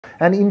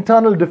and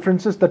internal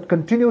differences that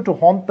continue to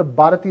haunt the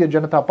Bharatiya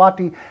Janata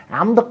Party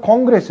and the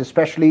Congress,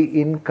 especially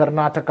in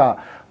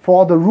Karnataka.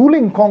 For the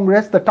ruling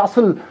Congress, the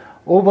tussle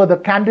over the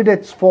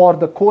candidates for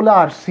the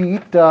Kolar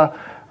seat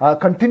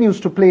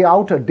continues to play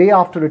out a day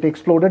after it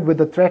exploded with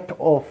the threat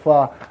of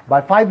by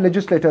 5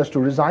 legislators to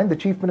resign. The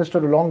Chief Minister,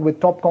 along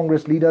with top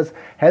Congress leaders,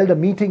 held a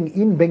meeting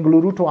in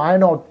Bengaluru to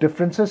iron out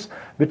differences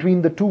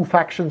between the two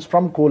factions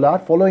from Kolar,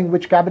 following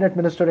which Cabinet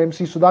Minister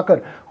MC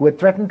Sudhakar, who had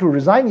threatened to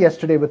resign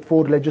yesterday with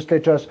 4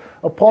 legislators,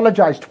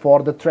 apologized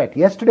for the threat.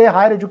 Yesterday,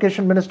 Higher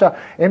Education Minister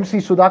MC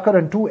Sudhakar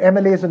and 2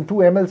 MLAs and 2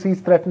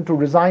 MLCs threatened to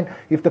resign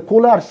if the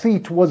Kolar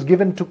seat was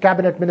given to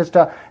Cabinet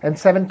Minister and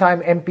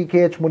 7-time MP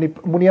KH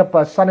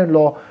Muniyappa's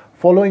son-in-law,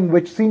 following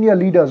which senior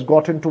leaders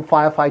got into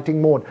firefighting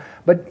mode.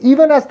 But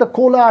even as the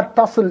Kolar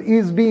tussle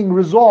is being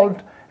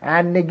resolved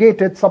and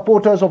negated,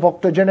 supporters of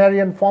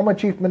octogenarian former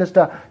Chief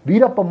Minister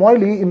Veerappa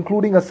Moily,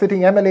 including a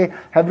sitting MLA,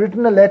 have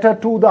written a letter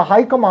to the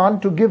High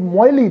Command to give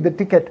Moily the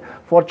ticket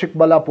for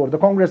Chikballapur. The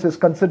Congress is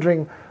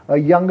considering a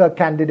younger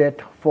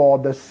candidate for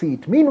the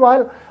seat.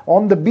 Meanwhile,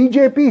 on the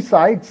BJP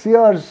side,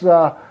 seers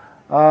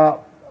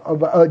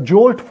a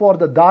jolt for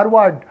the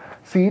Dharwad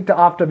seat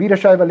after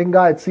Veerashaiva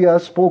Lingayat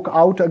seers spoke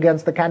out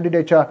against the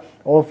candidature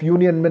of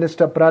Union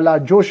Minister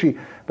Prahlad Joshi.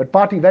 But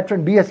party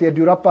veteran B.S.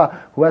 Yediyurappa,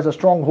 who has a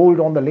strong hold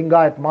on the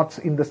Lingayat mutts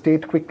in the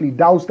state, quickly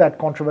doused that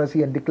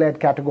controversy and declared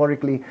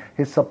categorically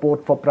his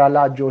support for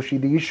Prahlad Joshi.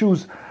 The issue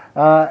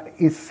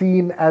is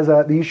seen as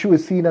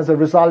a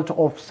result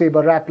of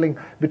saber rattling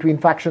between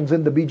factions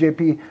in the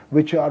BJP,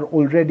 which are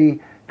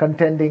already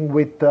contending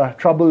with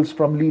troubles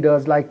from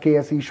leaders like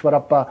K.S.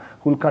 Ishwarappa,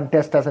 who will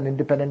contest as an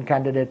independent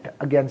candidate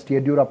against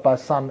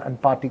Yediyurappa's son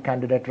and party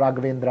candidate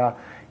Raghavendra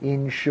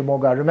in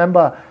Shimoga.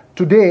 Remember,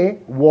 today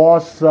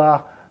was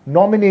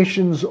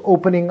nominations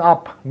opening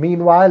up.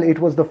 Meanwhile, it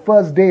was the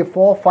first day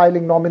for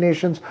filing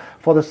nominations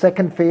for the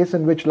second phase,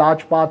 in which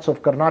large parts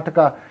of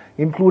Karnataka,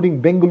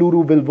 including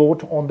Bengaluru, will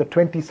vote on the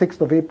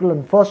 26th of April.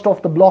 And first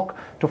off the block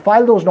to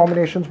file those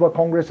nominations were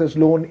Congress's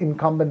lone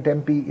incumbent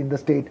MP in the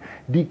state,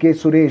 D.K.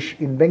 Suresh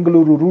in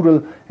Bengaluru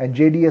Rural, and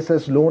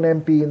JDS's lone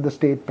MP in the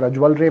state,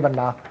 Prajwal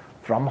Revanna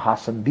from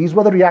Hassan. These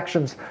were the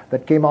reactions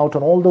that came out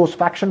on all those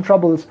faction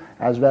troubles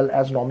as well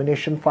as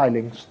nomination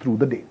filings through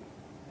the day.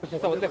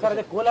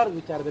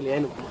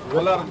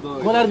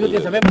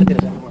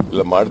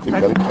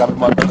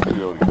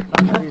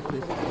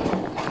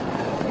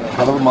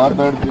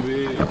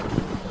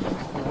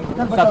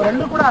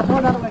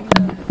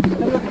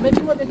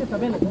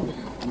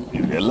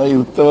 ಇದೆಲ್ಲ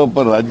ಇರ್ತವಪ್ಪ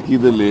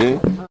ರಾಜಕೀಯದಲ್ಲಿ.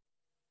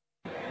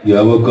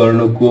 ಯಾವ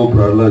ಕಾರಣಕ್ಕೂ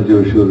ಪ್ರಹ್ಲಾದ್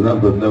ಜೋಶಿ ಅವರನ್ನ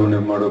ಬದಲಾವಣೆ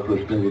ಮಾಡೋ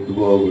ಪ್ರಶ್ನೆ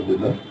ಉದ್ಭವ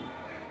ಆಗುವುದಿಲ್ಲ.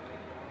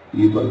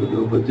 ಈ ಭಾಗದ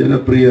ಒಬ್ಬ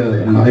ಜನಪ್ರಿಯ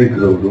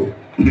ನಾಯಕರವರು,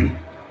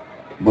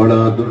 ಬಹಳ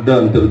ದೊಡ್ಡ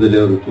ಅಂತರದಲ್ಲಿ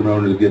ಅವರು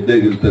ಚುನಾವಣೆಯಲ್ಲಿ ಗೆದ್ದೇ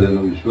ಗೆಲ್ತಾರೆ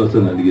ಅನ್ನೋ ವಿಶ್ವಾಸ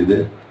ನನಗಿದೆ.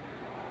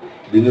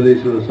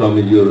 ಲಿಂಗದೇಶ್ವರ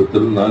ಸ್ವಾಮೀಜಿಯವರ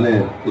ಹತ್ರ ನಾನೇ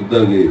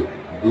ಖುದ್ದಾಗಿ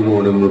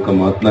ದೂರವಾಣಿ ಮೂಲಕ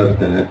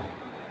ಮಾತನಾಡ್ತೇನೆ.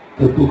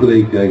 ತಪ್ಪು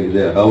ಗ್ರಹಿಕೆ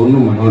ಆಗಿದೆ, ಅವರನ್ನು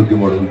ಮನವರಿಕೆ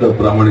ಮಾಡುವಂತ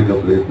ಪ್ರಾಮಾಣಿಕ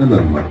ಪ್ರಯತ್ನ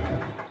ನಾನು ಮಾಡ್ತೇನೆ.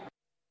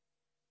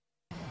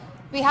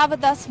 We have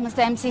with us Mr.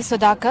 MC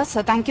Sudhakar. So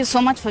thank you so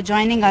much for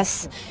joining us.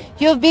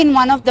 You have been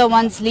one of the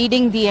ones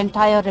leading the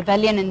entire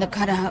rebellion in the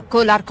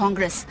Kolar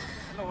Congress.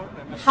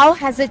 How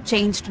has it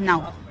changed now?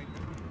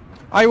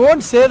 I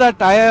won't say that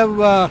I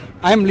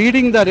am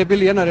leading the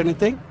rebellion or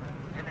anything.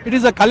 It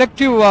is a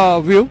collective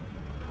view,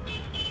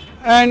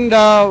 and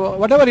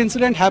whatever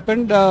incident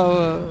happened,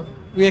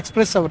 we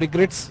express our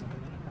regrets.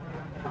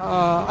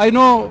 I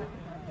know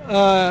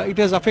it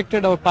has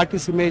affected our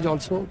party's image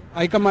also.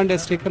 High Command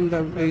has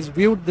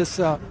viewed this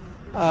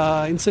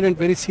incident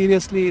very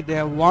seriously. They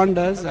have warned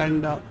us, and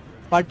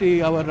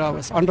our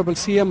Honorable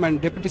CM and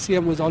Deputy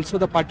CM, who is also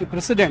the party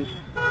president,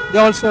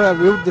 they also have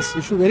viewed this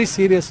issue very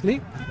seriously.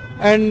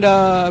 And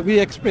we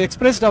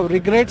expressed our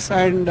regrets,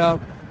 and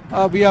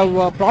we have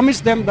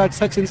promised them that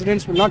such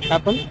incidents will not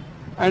happen,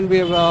 and we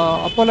have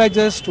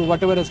apologized to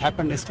whatever has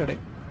happened yesterday.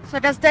 So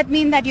does that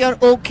mean that you're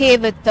okay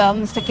with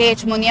Mr.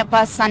 K.H.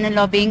 Muniyappa's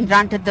son-in-law being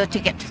granted the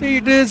ticket? See,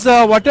 it is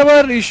whatever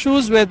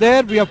issues were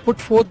there, we have put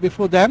forth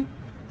before them,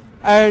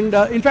 and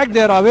in fact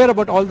they are aware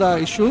about all the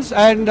issues,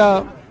 and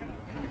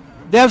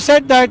they have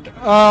said that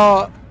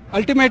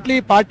ultimately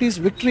party's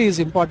victory is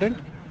important.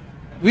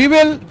 We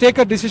will take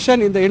a decision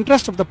in the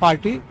interest of the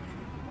party.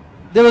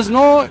 There was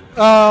no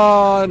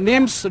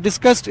names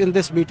discussed in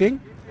this meeting.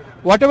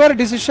 Whatever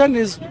decision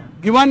is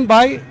given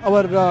by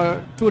our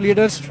 2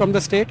 leaders from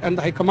the state and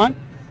the High Command,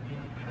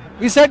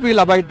 we said we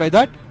will abide by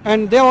that. And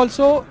they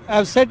also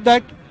have said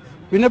that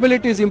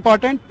winnability is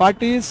important.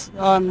 Party's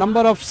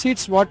number of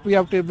seats what we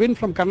have to win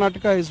from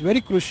Karnataka is very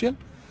crucial.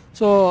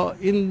 So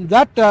in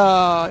that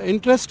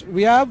interest,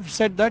 we have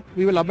said that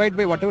we will abide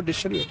by whatever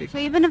decision we take. So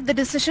even if the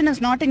decision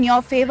is not in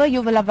your favor,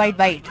 you will abide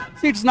by it?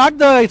 See, it's not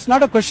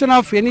a question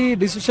of any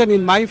decision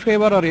in my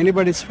favor or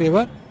anybody's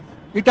favor.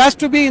 It has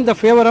to be in the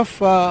favor of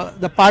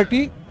the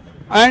party,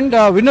 and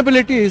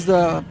winnability is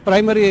the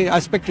primary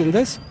aspect in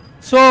this.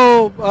 So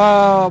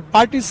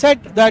party said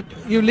that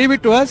you leave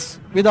it to us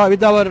with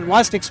our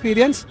vast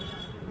experience.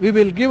 We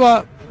will give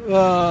a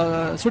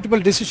suitable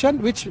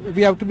decision, which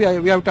we have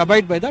to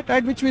abide by that,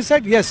 and which we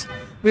said yes,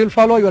 we will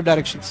follow your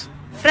directions.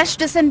 Fresh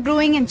dissent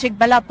brewing in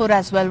Chikbalapur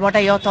as well. What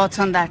are your thoughts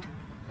on that?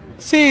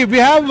 See, we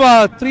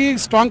have 3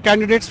 strong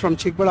candidates from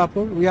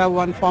Chikbalapur. We have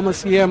one former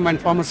CM and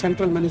former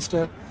Central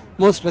Minister,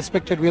 most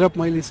respected Veerap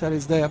Moily sir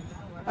is there.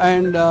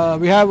 And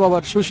we have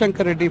our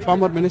Shushankar Reddy,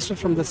 former minister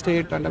from the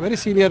state and a very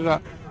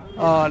senior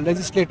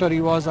legislator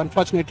he was.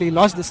 Unfortunately, he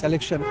lost this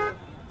election.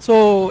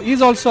 So he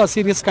is also a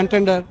serious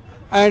contender.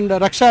 And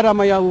Raksha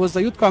Ramaya, who was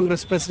the Youth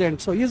Congress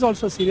president, so he is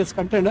also a serious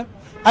contender.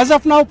 As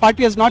of now,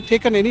 party has not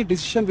taken any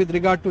decision with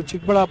regard to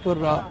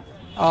Chikbalapur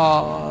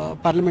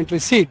parliamentary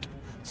seat.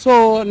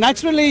 So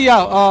naturally,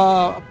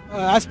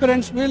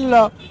 aspirants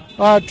will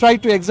try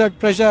to exert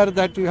pressure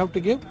that you have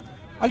to give.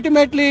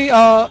 Ultimately,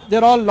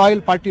 they're all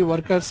loyal party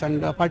workers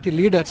and party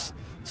leaders.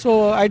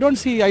 So I don't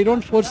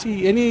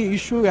foresee any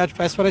issue as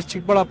far as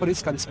Chikbalapur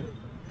is concerned.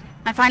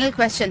 My final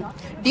question,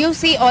 do you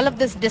see all of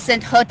this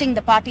dissent hurting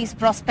the party's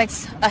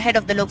prospects ahead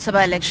of the Lok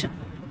Sabha election?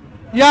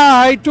 Yeah,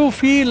 I too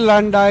feel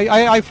and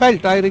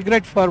I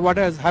regret for what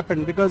has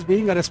happened, because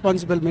being a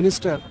responsible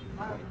minister,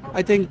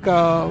 I think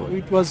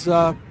it was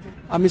a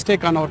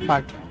mistake on our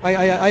part.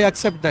 I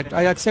accept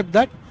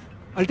that.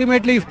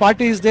 Ultimately, if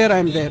party is there, I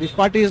am there. If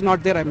party is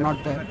not there, I am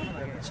not there.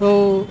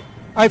 So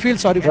I feel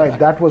sorry for that. Right,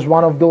 that was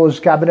one of those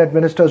cabinet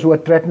ministers who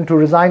had threatened to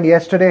resign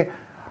yesterday.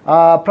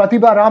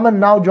 Pratibha Raman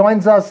now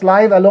joins us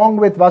live along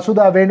with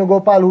Vasudha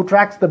Venugopal, who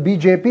tracks the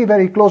BJP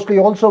very closely.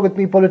 Also with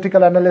me,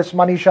 political analyst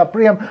Manisha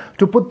Priyam,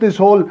 to put this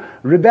whole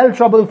rebel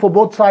trouble for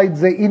both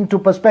sides into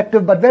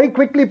perspective. But very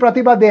quickly,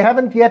 Pratibha, they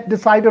haven't yet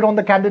decided on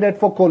the candidate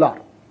for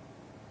Kolar.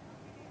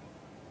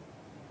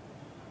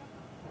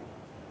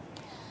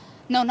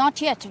 No,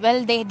 not yet.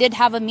 Well, they did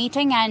have a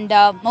meeting, and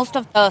most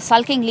of the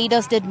sulking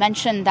leaders did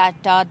mention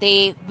that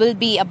they will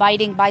be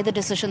abiding by the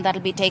decision that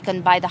will be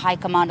taken by the high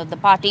command of the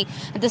party.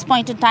 At this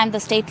point in time, the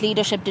state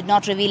leadership did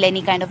not reveal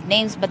any kind of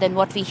names, but then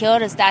what we hear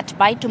is that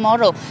by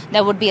tomorrow,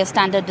 there would be a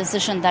standard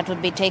decision that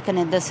would be taken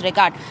in this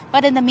regard.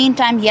 But in the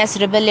meantime, yes,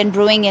 rebellion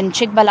brewing in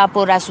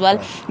Chikbalapur as well.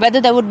 Whether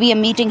there would be a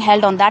meeting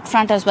held on that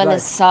front as well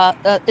is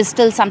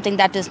still something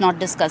that is not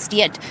discussed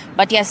yet.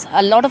 But yes,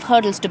 a lot of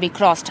hurdles to be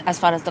crossed as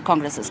far as the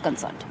Congress is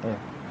concerned.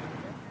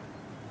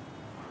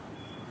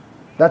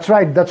 That's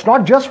right. That's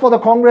not just for the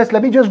Congress.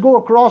 Let me just go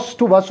across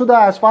to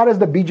Vasudha as far as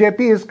the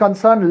BJP is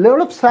concerned. A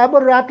little of saber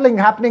rattling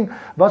happening,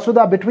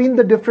 Vasudha, between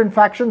the different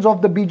factions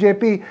of the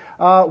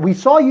BJP. We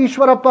saw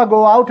Ishwarappa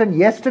go out, and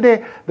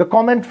yesterday the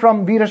comment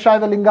from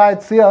Veerashaiva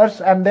Lingayat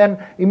Seers and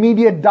then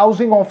immediate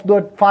dousing of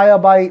the fire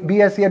by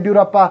B.S.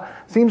 Yediyurappa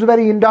seems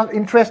very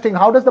interesting.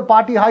 How does the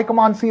party high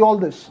command see all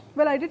this?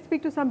 Well, I did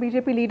speak to some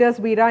BJP leaders,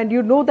 Veera, and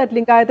you know that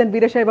Lingayat and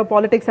Veerashaiva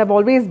politics have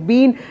always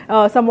been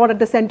somewhat at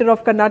the center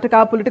of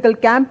Karnataka political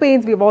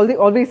campaigns. We've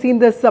always seen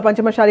this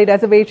Panchamashali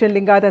reservation,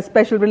 Lingayat as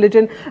special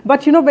religion.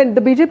 But you know, when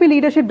the BJP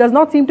leadership does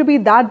not seem to be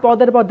that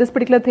bothered about this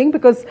particular thing,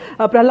 because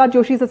Prahlad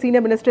Joshi is a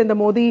senior minister in the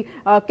Modi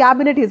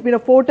cabinet. He's been a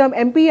 4-term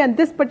MP, and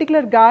this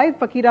particular guy,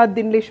 Fakira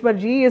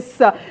Dinleshwarji,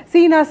 is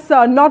seen as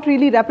not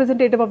really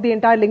representative of the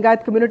entire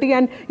Lingayat community.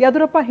 And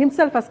Yediyurappa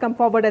himself has come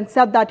forward and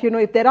said that, you know,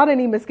 if there are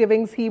any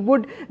misgivings, he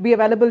would be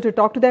available to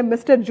talk to them.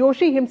 Mr.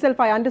 Joshi himself,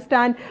 I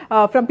understand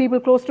from people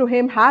close to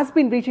him, has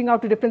been reaching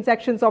out to different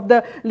sections of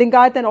the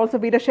Lingayat and also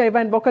Veerashaiva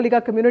and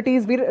Vokaliga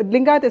communities.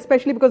 Lingayat,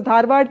 especially because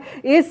Dharwad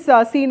is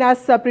seen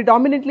as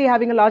predominantly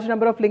having a large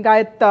number of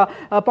Lingayat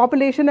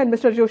population, and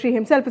Mr. Joshi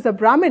himself is a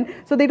Brahmin.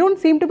 So they don't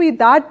seem to be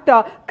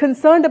that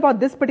concerned about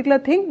this particular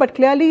thing, but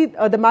clearly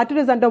the matter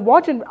is under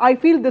watch, and I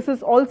feel this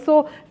is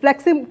also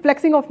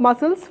flexing of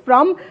muscles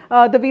from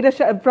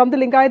the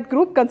Lingayat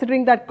group,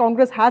 considering that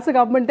Congress has a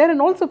government there,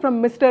 and also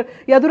from Mr.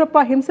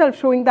 Yediyurappa himself,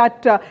 showing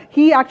that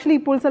he actually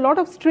pulls a lot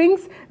of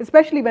strings,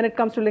 especially when it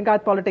comes to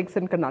Lingayat politics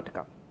in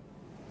Karnataka.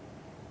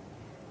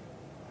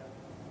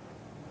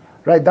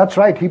 Right, that's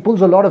right. He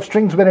pulls a lot of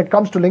strings when it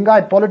comes to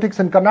Lingayat politics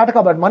in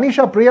Karnataka. But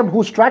Manisha Priyam,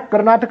 who's tracked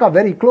Karnataka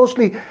very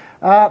closely,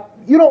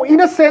 you know, in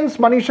a sense,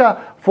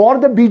 Manisha, for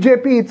the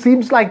BJP, it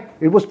seems like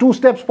it was 2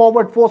 steps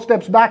forward, 4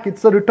 steps back.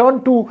 It's a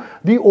return to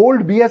the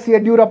old B.S.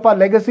 Yediyurappa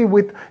legacy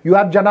with you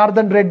have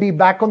Janardhan Reddy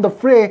back on the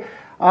fray.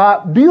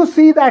 Do you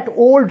see that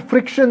old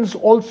frictions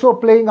also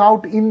playing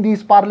out in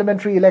these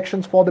parliamentary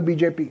elections for the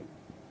BJP?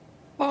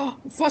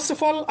 First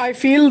of all, I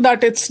feel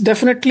that it's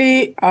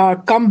definitely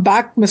come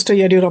back, Mr.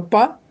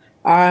 Yediyurappa.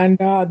 And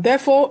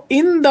therefore,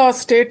 in the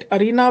state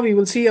arena, we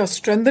will see a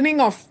strengthening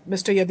of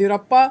Mr.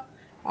 Yediyurappa.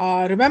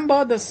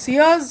 Remember, the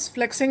seers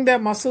flexing their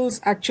muscles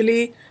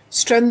actually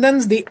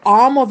strengthens the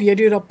arm of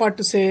Yediyurappa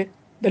to say,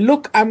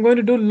 look, I'm going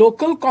to do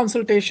local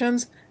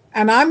consultations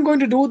and I'm going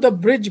to do the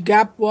bridge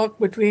gap work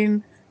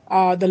between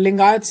the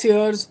Lingayat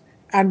seers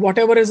and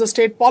whatever is the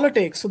state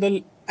politics.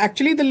 So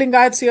actually the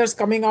Lingayat seers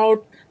coming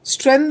out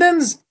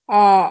strengthens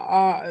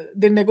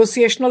the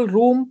negotiational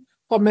room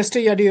for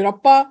Mr.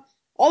 Yediyurappa.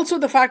 Also,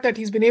 the fact that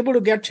he's been able to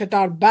get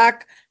Chetar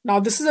back. Now,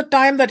 this is a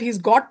time that he's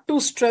got to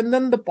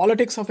strengthen the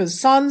politics of his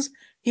sons.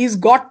 He's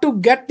got to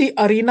get the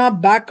arena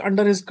back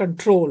under his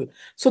control.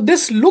 So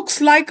this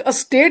looks like a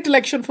state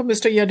election for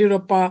Mr.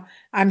 Yediyurappa,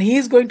 and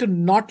he's going to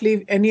not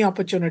leave any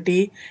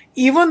opportunity.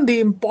 Even the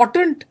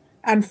important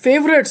and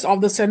favorites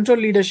of the central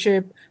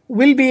leadership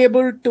will be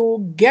able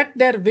to get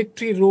their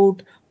victory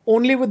route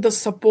only with the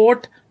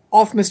support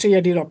of Mr.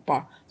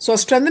 Yediyurappa. So a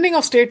strengthening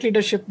of state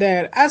leadership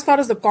there. As far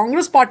as the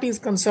Congress party is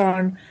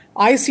concerned,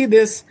 I see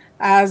this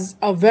as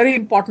a very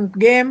important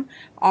game.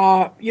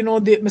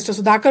 Mr.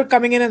 Sudhakar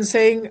coming in and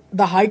saying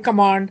the high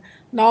command.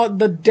 Now,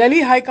 the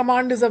Delhi high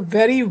command is a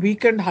very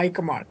weakened high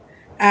command.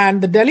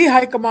 And the Delhi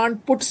high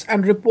command puts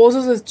and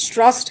reposes its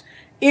trust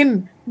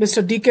in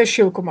Mr. D.K.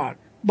 Shivkumar.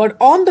 But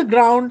on the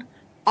ground,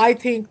 I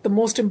think the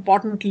most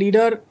important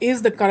leader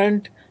is the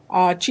current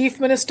chief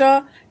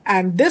minister.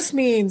 And this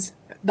means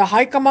the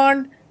high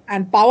command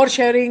and power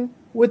sharing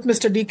with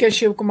Mr. D.K.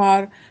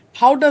 Shivkumar.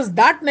 How does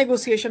that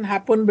negotiation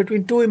happen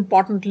between two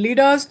important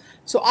leaders?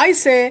 So I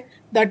say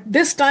that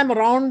this time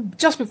around,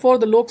 just before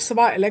the Lok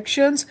Sabha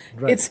elections,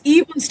 It's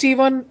even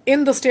Steven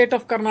in the state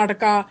of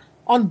Karnataka.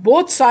 On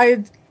both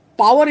sides,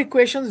 power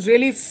equations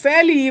really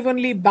fairly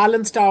evenly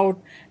balanced out.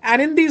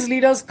 And in these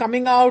leaders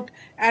coming out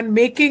and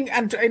making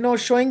and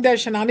showing their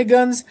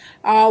shenanigans,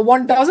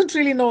 one doesn't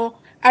really know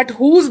at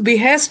whose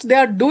behest they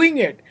are doing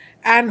it.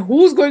 And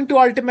who's going to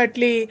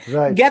ultimately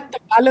get the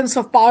balance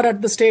of power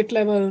at the state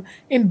level.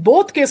 In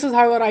both cases,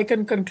 however, I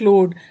can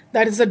conclude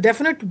that it's a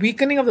definite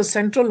weakening of the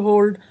central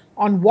hold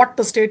on what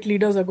the state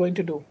leaders are going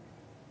to do.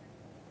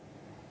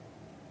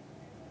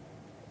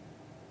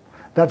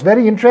 That's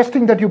very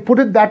interesting that you put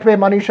it that way,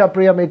 Manisha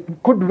Priyam.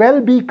 It could well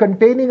be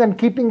containing and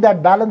keeping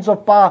that balance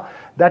of power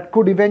that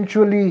could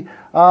eventually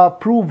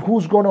prove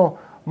who's going to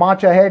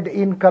march ahead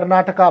in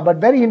Karnataka. But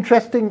very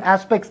interesting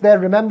aspects there.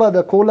 Remember,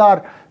 the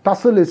Kolar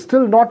tussle is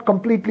still not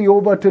completely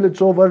over till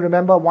it's over.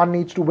 Remember, one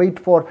needs to wait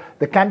for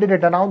the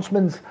candidate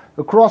announcements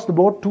across the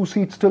board. 2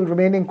 seats still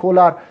remaining,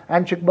 Kolar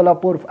and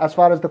Chikbalapur, as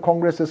far as the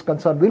Congress is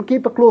concerned. We'll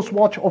keep a close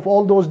watch of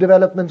all those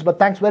developments. But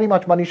thanks very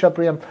much, Manisha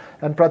Priyam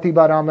and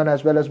Pratibha Raman,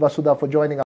 as well as Vasudha, for joining us.